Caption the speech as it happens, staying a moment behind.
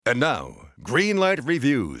And now, Greenlight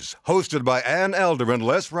Reviews, hosted by Ann Elder and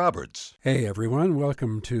Les Roberts. Hey everyone,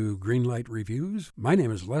 welcome to Greenlight Reviews. My name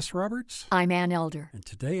is Les Roberts. I'm Ann Elder. And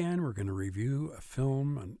today, Ann, we're going to review a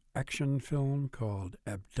film, an action film called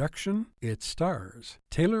Abduction. It stars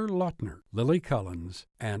Taylor Lautner, Lily Collins,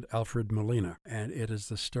 and Alfred Molina. And it is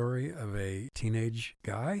the story of a teenage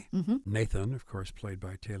guy, Nathan, of course, played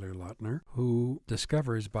by Taylor Lautner, who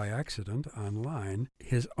discovers by accident online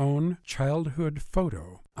his own childhood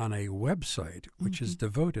photo on a website which is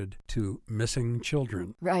devoted to missing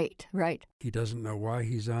children. Right. He doesn't know why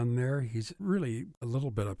he's on there. He's really a little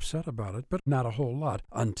bit upset about it, but not a whole lot,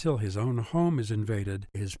 until his own home is invaded.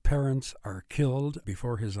 His parents are killed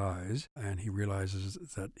before his eyes, and he realizes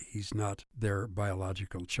that he's not their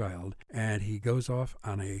biological child. And he goes off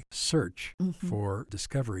on a search for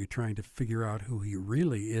discovery, trying to figure out who he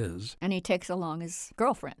really is. And he takes along his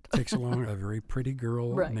girlfriend. Takes along a very pretty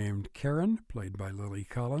girl Right. named Karen, played by Lily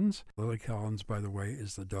Collins. Lily Collins, by the way,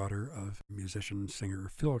 is the daughter of musician-singer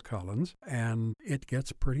Phil Collins. And it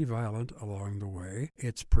gets pretty violent along the way.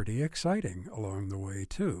 It's pretty exciting along the way,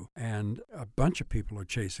 too. And a bunch of people are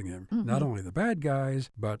chasing him. Not only the bad guys,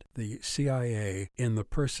 but the CIA in the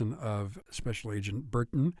person of Special Agent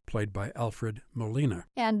Burton, played by Alfred Molina.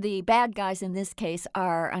 And the bad guys in this case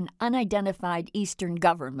are an unidentified Eastern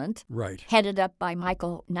government. Right. Headed up by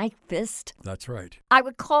Michael Nyqvist. That's right. I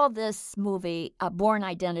would call this movie a Bourne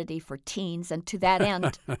Identity for teens, and to that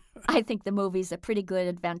end, I think the movie's a pretty good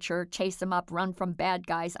adventure, chase them up, run from bad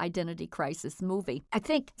guys, identity crisis movie. I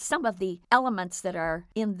think some of the elements that are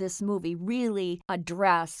in this movie really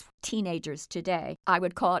address teenagers today. I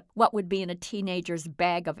would call it what would be in a teenager's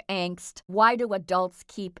bag of angst. Why do adults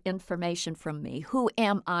keep information from me? Who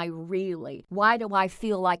am I really? Why do I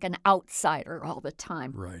feel like an outsider all the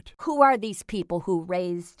time? Right. Who are these people who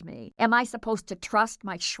raised me? Am I supposed to trust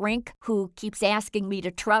my shrink who keeps asking me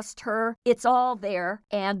to trust her? It's all there,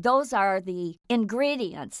 and those are the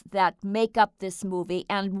ingredients that make up this movie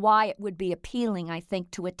and why it would be appealing, I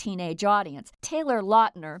think, to a teenage audience. Taylor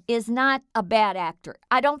Lautner is not a bad actor.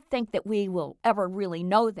 I don't think that we will ever really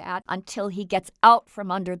know that until he gets out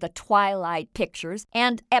from under the Twilight pictures,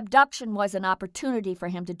 and Abduction was an opportunity for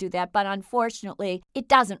him to do that, but unfortunately, it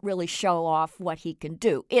doesn't really show off what he can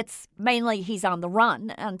do. It's mainly he's on the run,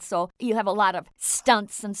 and so you have a lot of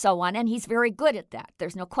stunts and so on, and he's very good at that.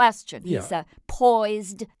 There's no question. Yeah. He's a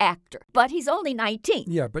poised actor, but he's only 19.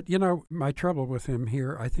 Yeah, but my trouble with him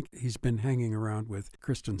here, I think he's been hanging around with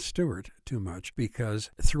Kristen Stewart too much,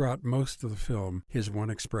 because throughout most of the film, his one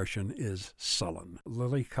expression is sullen.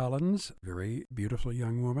 Lily Collins, very beautiful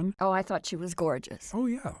young woman. Oh, I thought she was gorgeous. Oh,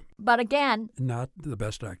 yeah. But again, Not the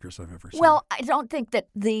best actress I've ever seen. well, I don't think that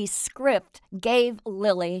the script gave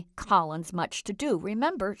Lily Collins much to do.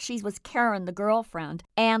 Remember, she was Karen, the girlfriend,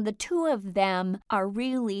 and the two of them are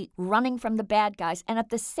really running from the bad guys. And at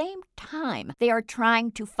the same time, they are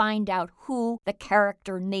trying to find out who the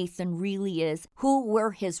character Nathan really is, who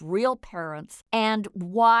were his real parents, and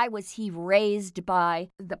why was he raised by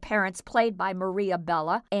the parents played by Maria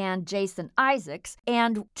Bella and Jason Isaacs.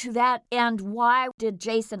 And to that end, why did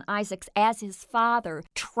Jason Isaacs, as his father,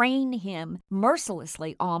 train him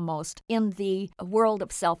mercilessly almost in the world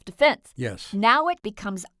of self-defense? Yes. Now it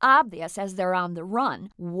becomes obvious as they're on the run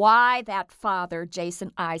why that father,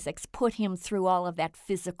 Jason Isaacs, put him through all of that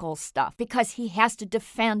physical stuff, because he has to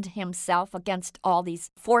defend himself against all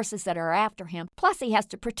these forces that are after him. Plus, he has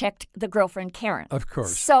to protect the girlfriend, Karen. Of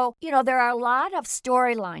course. So, there are a lot of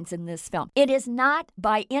storylines in this film. It is not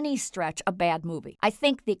by any stretch a bad movie. I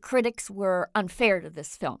think the critics were unfair to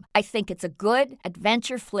this film. I think it's a good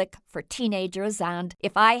adventure flick for teenagers, and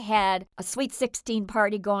if I had a Sweet 16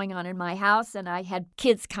 party going on in my house and I had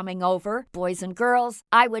kids coming over, boys and girls,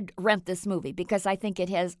 I would rent this movie because I think it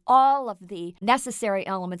has all of the necessary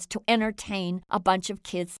elements to entertain a bunch of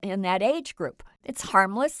kids in that age group. It's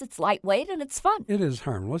harmless, it's lightweight, and it's fun. It is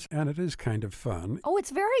harmless, and it is kind of fun. Oh, it's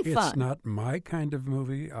very fun. It's not my kind of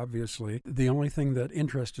movie, obviously. The only thing that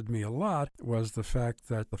interested me a lot was the fact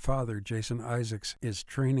that the father, Jason Isaacs, is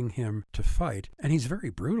training him to fight, and he's very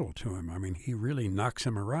brutal to him. I mean, he really knocks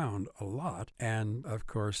him around a lot, and of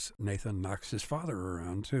course, Nathan knocks his father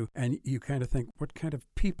around too. And you kind of think, what kind of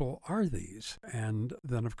people are these? And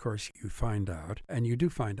then, of course, you find out, and you do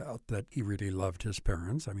find out that he really loved his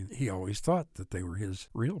parents. I mean, he always thought that that they were his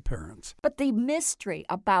real parents. But the mystery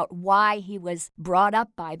about why he was brought up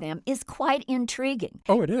by them is quite intriguing.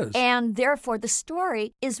 Oh, it is. And therefore, the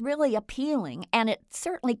story is really appealing, and it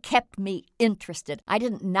certainly kept me interested. I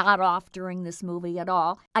didn't nod off during this movie at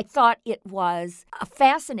all. I thought it was a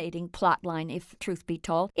fascinating plot line, if truth be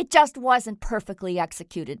told. It just wasn't perfectly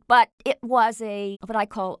executed, but it was what I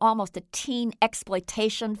call almost a teen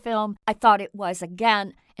exploitation film. I thought it was,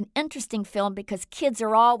 again, an interesting film because kids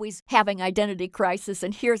are always having identity crisis,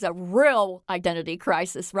 and here's a real identity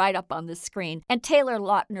crisis right up on the screen. And Taylor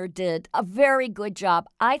Lautner did a very good job,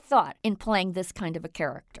 I thought, in playing this kind of a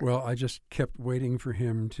character. Well, I just kept waiting for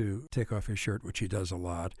him to take off his shirt, which he does a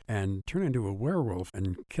lot, and turn into a werewolf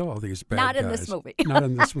and kill all these bad guys. Not in this movie. Not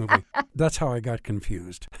in this movie. That's how I got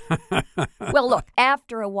confused. Well, look,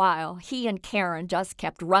 after a while, he and Karen just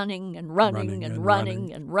kept running, and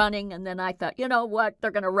then I thought, you know what,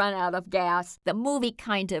 they're going to run out of gas. The movie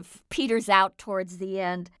kind of peters out towards the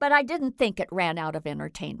end, but I didn't think it ran out of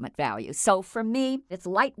entertainment value. So for me, it's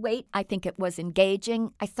lightweight. I think it was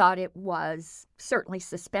engaging. I thought it was certainly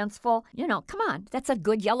suspenseful. You know, come on, that's a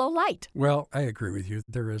good yellow light. Well, I agree with you.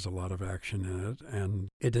 There is a lot of action in it, and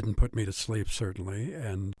it didn't put me to sleep, certainly,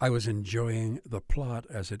 and I was enjoying the plot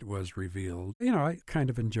as it was revealed. You know, I kind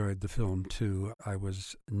of enjoyed the film, too. I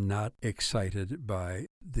was not excited by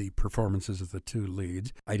the performances of the two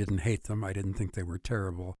leads. I didn't hate them. I didn't think they were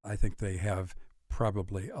terrible. I think they have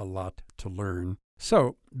probably a lot to learn.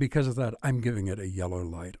 So, because of that, I'm giving it a yellow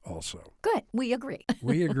light also. Good. We agree.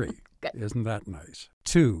 We agree. Good. Isn't that nice?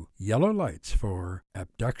 2 yellow lights for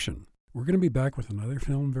Abduction. We're going to be back with another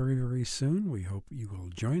film very, very soon. We hope you will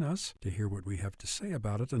join us to hear what we have to say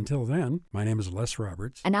about it. Until then, my name is Les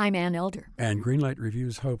Roberts. And I'm Ann Elder. And Greenlight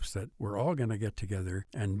Reviews hopes that we're all going to get together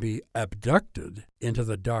and be abducted into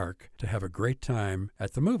the dark to have a great time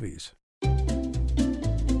at the movies.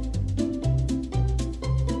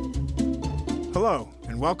 Hello,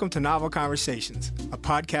 and welcome to Novel Conversations, a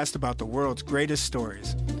podcast about the world's greatest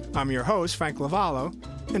stories. I'm your host, Frank Lavallo,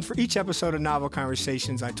 and for each episode of Novel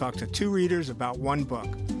Conversations, I talk to 2 readers about one book.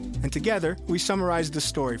 And together, we summarize the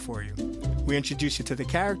story for you. We introduce you to the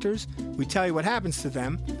characters, we tell you what happens to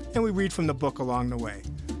them, and we read from the book along the way.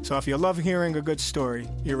 So if you love hearing a good story,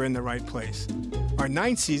 you're in the right place. Our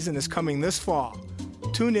 9th season is coming this fall.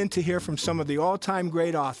 Tune in to hear from some of the all-time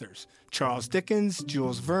great authors, Charles Dickens,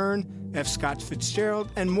 Jules Verne, F. Scott Fitzgerald,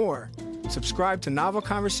 and more. Subscribe to Novel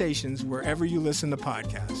Conversations wherever you listen to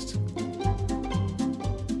podcasts.